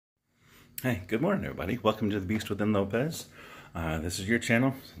Hey, good morning, everybody. Welcome to the Beast Within Lopez. This is your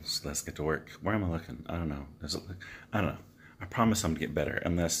channel. So let's get to work. Where am I looking? I don't know. Does it look? I don't know. I promise I'm to get better,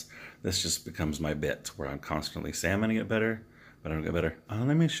 unless this just becomes my bit where I'm constantly saying I'm gonna get better, but I don't get better.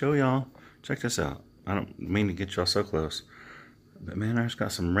 Let me show y'all. Check this out. I don't mean to get y'all so close, but man, I just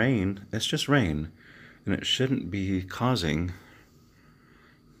got some rain. It's just rain, and it shouldn't be causing.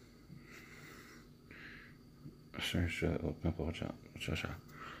 Sure, watch out.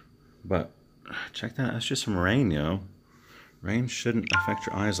 But check that. That's just some rain, yo. Rain shouldn't affect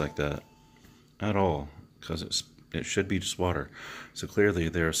your eyes like that at all, because it should be just water. So clearly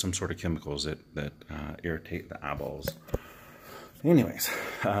there are some sort of chemicals that irritate the eyeballs. Anyways,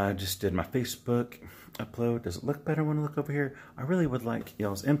 I just did my Facebook upload. Does it look better when I look over here? I really would like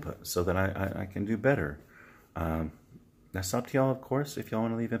y'all's input so that I can do better. That's up to y'all, of course, if y'all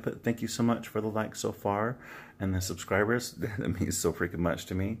want to leave input. Thank you so much for the likes so far and the subscribers. That means so freaking much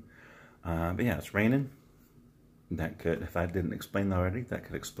to me. But yeah, it's raining. That could, if I didn't explain that already, that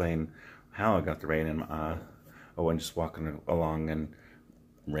could explain how I got the rain in my eye. I wasn't just walking along and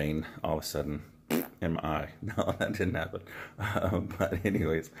rain all of a sudden in my eye. No, that didn't happen. But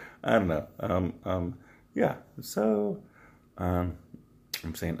anyways, I don't know. Yeah, so I'm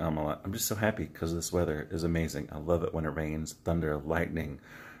saying a lot. I'm just so happy because this weather is amazing. I love it when it rains, thunder, lightning,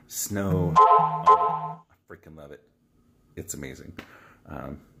 snow. I freaking love it. It's amazing.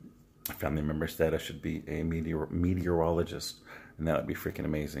 A family member said I should be a meteorologist, and that would be freaking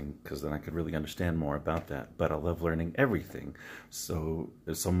amazing because then I could really understand more about that. But I love learning everything, so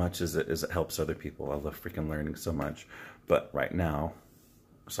much as it helps other people. I love freaking learning so much. But right now,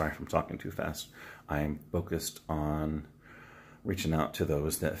 sorry if I'm talking too fast, I'm focused on reaching out to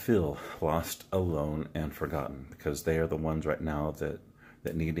those that feel lost, alone, and forgotten, because they are the ones right now that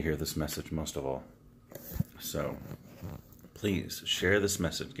need to hear this message most of all. So please share this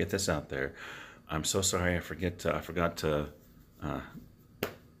message. Get this out there. I'm so sorry. I forgot to. I'm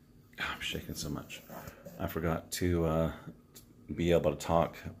shaking so much. I forgot to be able to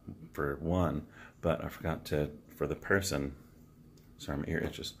talk for one, but I forgot to for the person. Sorry, my ear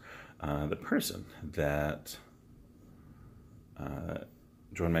itches. The person that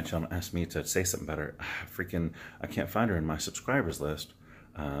joined my channel asked me to say something about her. I can't find her in my subscribers list,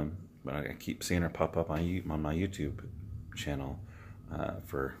 but I keep seeing her pop up on my YouTube channel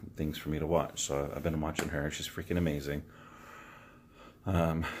for things for me to watch. So I've been watching her. She's freaking amazing.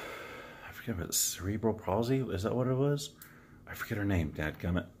 I forget if it's cerebral palsy. Is that what it was? I forget her name,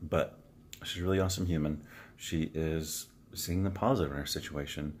 dadgummit. But she's a really awesome human. She is seeing the positive in her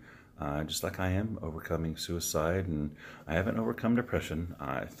situation. Just like I am, overcoming suicide, and I haven't overcome depression.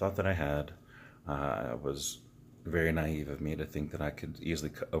 I thought that I had. It was very naive of me to think that I could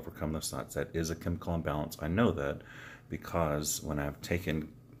easily overcome those thoughts. That is a chemical imbalance. I know that because when I've taken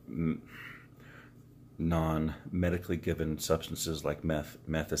non-medically given substances like meth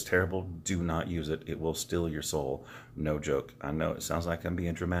is terrible. Do not use it. It will steal your soul. No joke. I know it sounds like I'm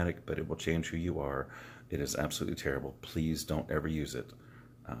being dramatic, but it will change who you are. It is absolutely terrible. Please don't ever use it.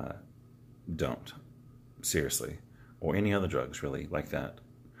 Don't. Seriously. Or any other drugs, really, like that.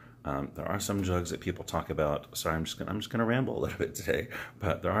 There are some drugs that people talk about. Sorry, I'm just gonna ramble a little bit today.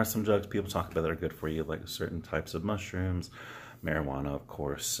 But there are some drugs people talk about that are good for you, like certain types of mushrooms, marijuana, of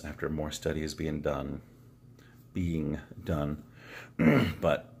course. After more studies being done.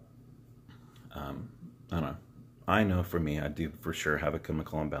 But I don't know. I know for me, I do for sure have a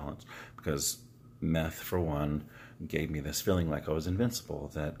chemical imbalance because meth, for one, gave me this feeling like I was invincible.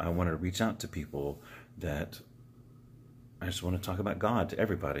 That I wanted to reach out to people, that I just want to talk about God to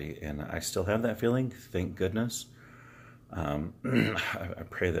everybody, and I still have that feeling, thank goodness. I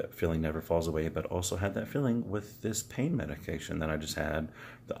pray that feeling never falls away, but also had that feeling with this pain medication that I just had,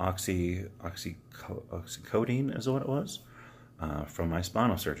 the oxycodone is what it was, from my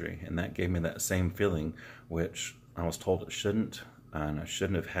spinal surgery, and that gave me that same feeling, which I was told it shouldn't, and I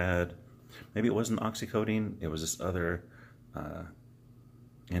shouldn't have had. Maybe it wasn't oxycodone, it was this other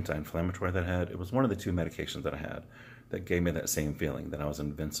anti-inflammatory that I had. It was one of the two medications that I had that gave me that same feeling, that I was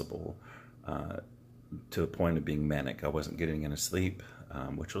invincible, to the point of being manic. I wasn't getting any sleep,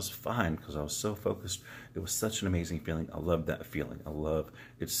 which was fine because I was so focused. It was such an amazing feeling. I love that feeling.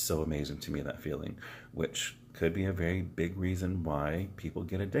 It's so amazing to me, that feeling, which could be a very big reason why people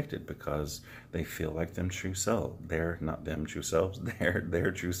get addicted, because they feel like them true selves. They're not them true selves, they're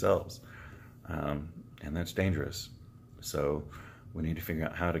their true selves. And that's dangerous. So we need to figure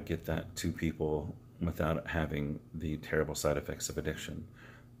out how to get that to people without having the terrible side effects of addiction,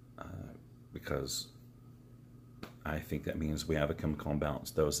 because I think that means we have a chemical imbalance.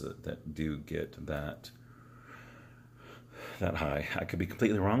 Those that do get that high. I could be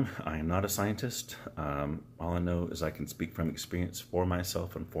completely wrong. I am not a scientist. All I know is I can speak from experience for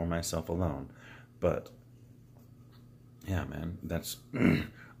myself and for myself alone. But yeah, man, that's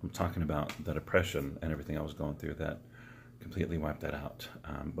I'm talking about the depression and everything I was going through that completely wiped that out.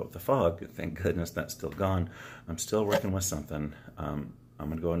 But with the fog, thank goodness that's still gone. I'm still working with something. I'm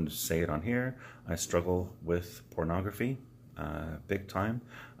going to go and say it on here. I struggle with pornography big time.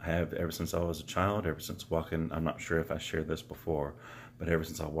 I have ever since I was a child, ever since walking, I'm not sure if I shared this before, but ever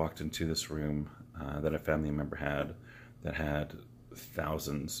since I walked into this room that a family member had that had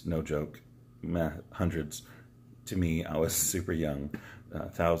thousands, no joke, hundreds, to me, I was super young,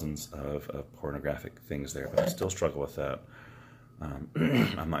 thousands of pornographic things there, but I still struggle with that.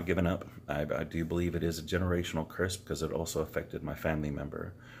 I'm not giving up. I do believe it is a generational curse because it also affected my family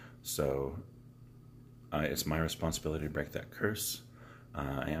member. So it's my responsibility to break that curse.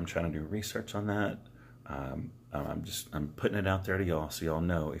 I am trying to do research on that. I'm putting it out there to y'all so y'all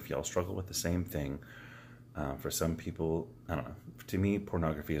know if y'all struggle with the same thing. For some people, I don't know. To me,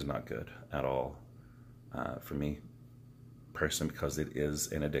 pornography is not good at all. For me, personally, because it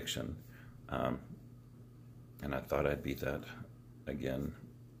is an addiction. And I thought I'd beat that. Again,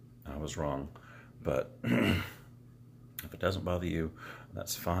 I was wrong. But if it doesn't bother you,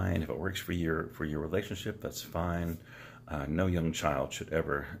 that's fine. If it works for your relationship, that's fine. No young child should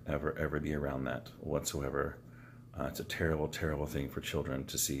ever be around that whatsoever. It's a terrible, terrible thing for children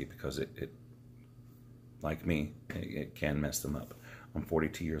to see because it like me, it can mess them up. I'm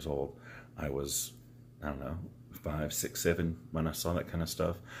 42 years old. I was, I don't know, 5, 6, 7 when I saw that kind of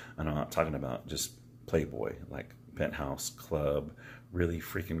stuff. And I'm not talking about just Playboy, like Penthouse, Club, really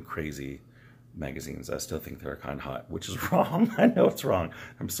freaking crazy magazines. I still think they're kind of hot, which is wrong. I know it's wrong.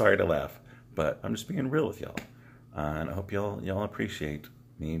 I'm sorry to laugh, but I'm just being real with y'all. And I hope y'all appreciate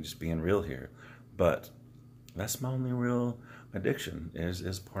me just being real here. But that's my only real addiction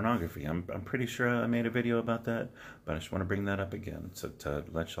is pornography. I'm pretty sure I made a video about that, but I just want to bring that up again to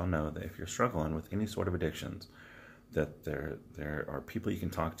let y'all know that if you're struggling with any sort of addictions, that there are people you can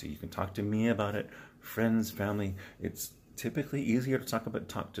talk to. You can talk to me about it, friends, family. It's typically easier to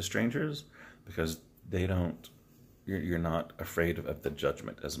talk to strangers because they don't. You're not afraid of the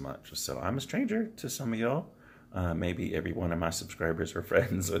judgment as much. So I'm a stranger to some of y'all. Maybe every one of my subscribers are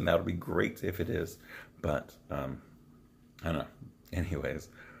friends, and that would be great if it is. But I don't know. Anyways,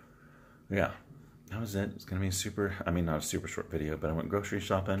 yeah, that was it. It's gonna be not a super short video, but I went grocery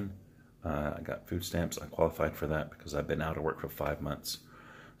shopping. I got food stamps. I qualified for that because I've been out of work for 5 months.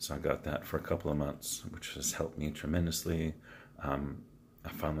 So I got that for a couple of months, which has helped me tremendously. I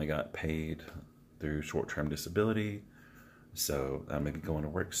finally got paid through short-term disability. So I'm going to be going to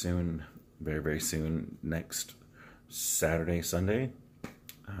work soon, very, very soon, next Saturday, Sunday.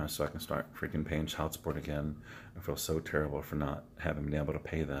 So I can start freaking paying child support again. I feel so terrible for not having been able to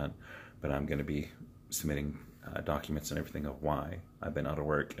pay that. But I'm going to be submitting documents and everything of why I've been out of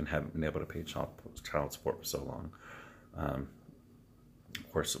work and haven't been able to pay child support for so long.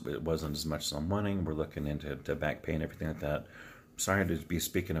 Of course, it wasn't as much as I'm wanting. We're looking into back pay and everything like that. I'm sorry to be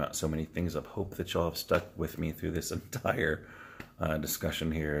speaking about so many things. I hope that y'all have stuck with me through this entire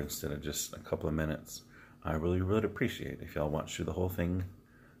discussion here instead of just a couple of minutes. I really would appreciate if y'all watch through the whole thing.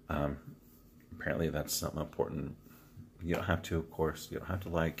 Apparently that's something important. You don't have to, of course. You don't have to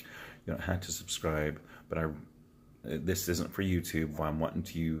like. You don't have to subscribe. But this isn't for YouTube. Why I'm wanting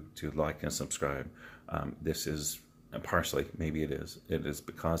you to like and subscribe. This is partially, maybe it is. It is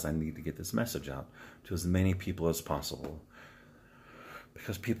because I need to get this message out to as many people as possible.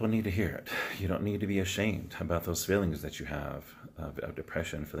 Because people need to hear it. You don't need to be ashamed about those feelings that you have of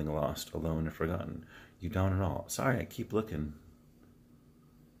depression, feeling lost, alone, and forgotten. You don't at all. Sorry, I keep looking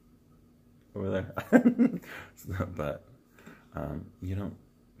over there. But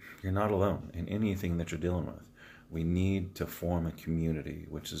you're not alone in anything that you're dealing with. We need to form a community,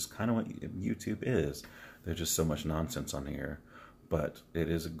 which is kind of what YouTube is. There's just so much nonsense on here, but it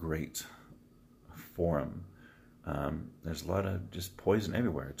is a great forum. There's a lot of just poison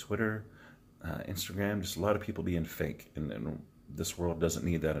everywhere. Twitter, Instagram, just a lot of people being fake, and this world doesn't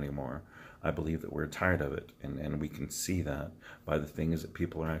need that anymore. I believe that we're tired of it, and we can see that by the things that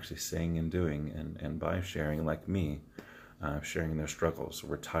people are actually saying and doing, and by sharing, like me, sharing their struggles.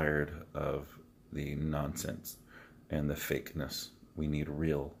 We're tired of the nonsense and the fakeness. We need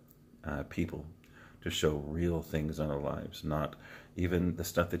real people to show real things in our lives, not even the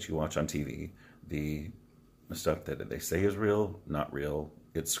stuff that you watch on TV. The stuff that they say is real, not real.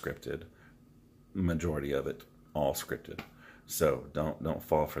 It's scripted. Majority of it, all scripted. So don't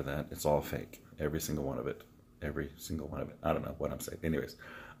fall for that. It's all fake. Every single one of it. Every single one of it. I don't know what I'm saying. Anyways,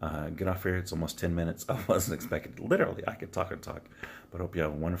 Get off here. It's almost 10 minutes. I wasn't expecting, literally, I could talk and talk. But I hope you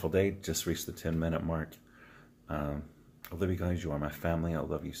have a wonderful day. Just reached the 10-minute mark. I love you guys. You are my family. I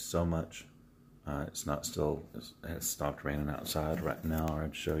love you so much. It's not still, it's stopped raining outside right now, or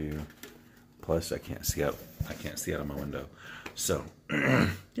I'd show you. Plus, I can't see out of my window. So,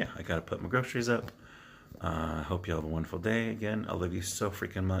 yeah, I got to put my groceries up. I hope you have a wonderful day. Again, I love you so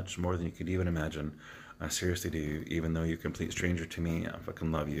freaking much, more than you could even imagine. I seriously do. Even though you're a complete stranger to me, I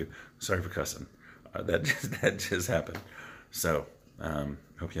fucking love you. Sorry for cussing. That just happened. So,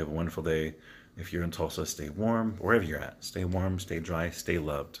 hope you have a wonderful day. If you're in Tulsa, stay warm. Wherever you're at, stay warm, stay dry, stay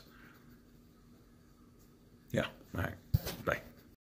loved. Yeah. All right. Bye.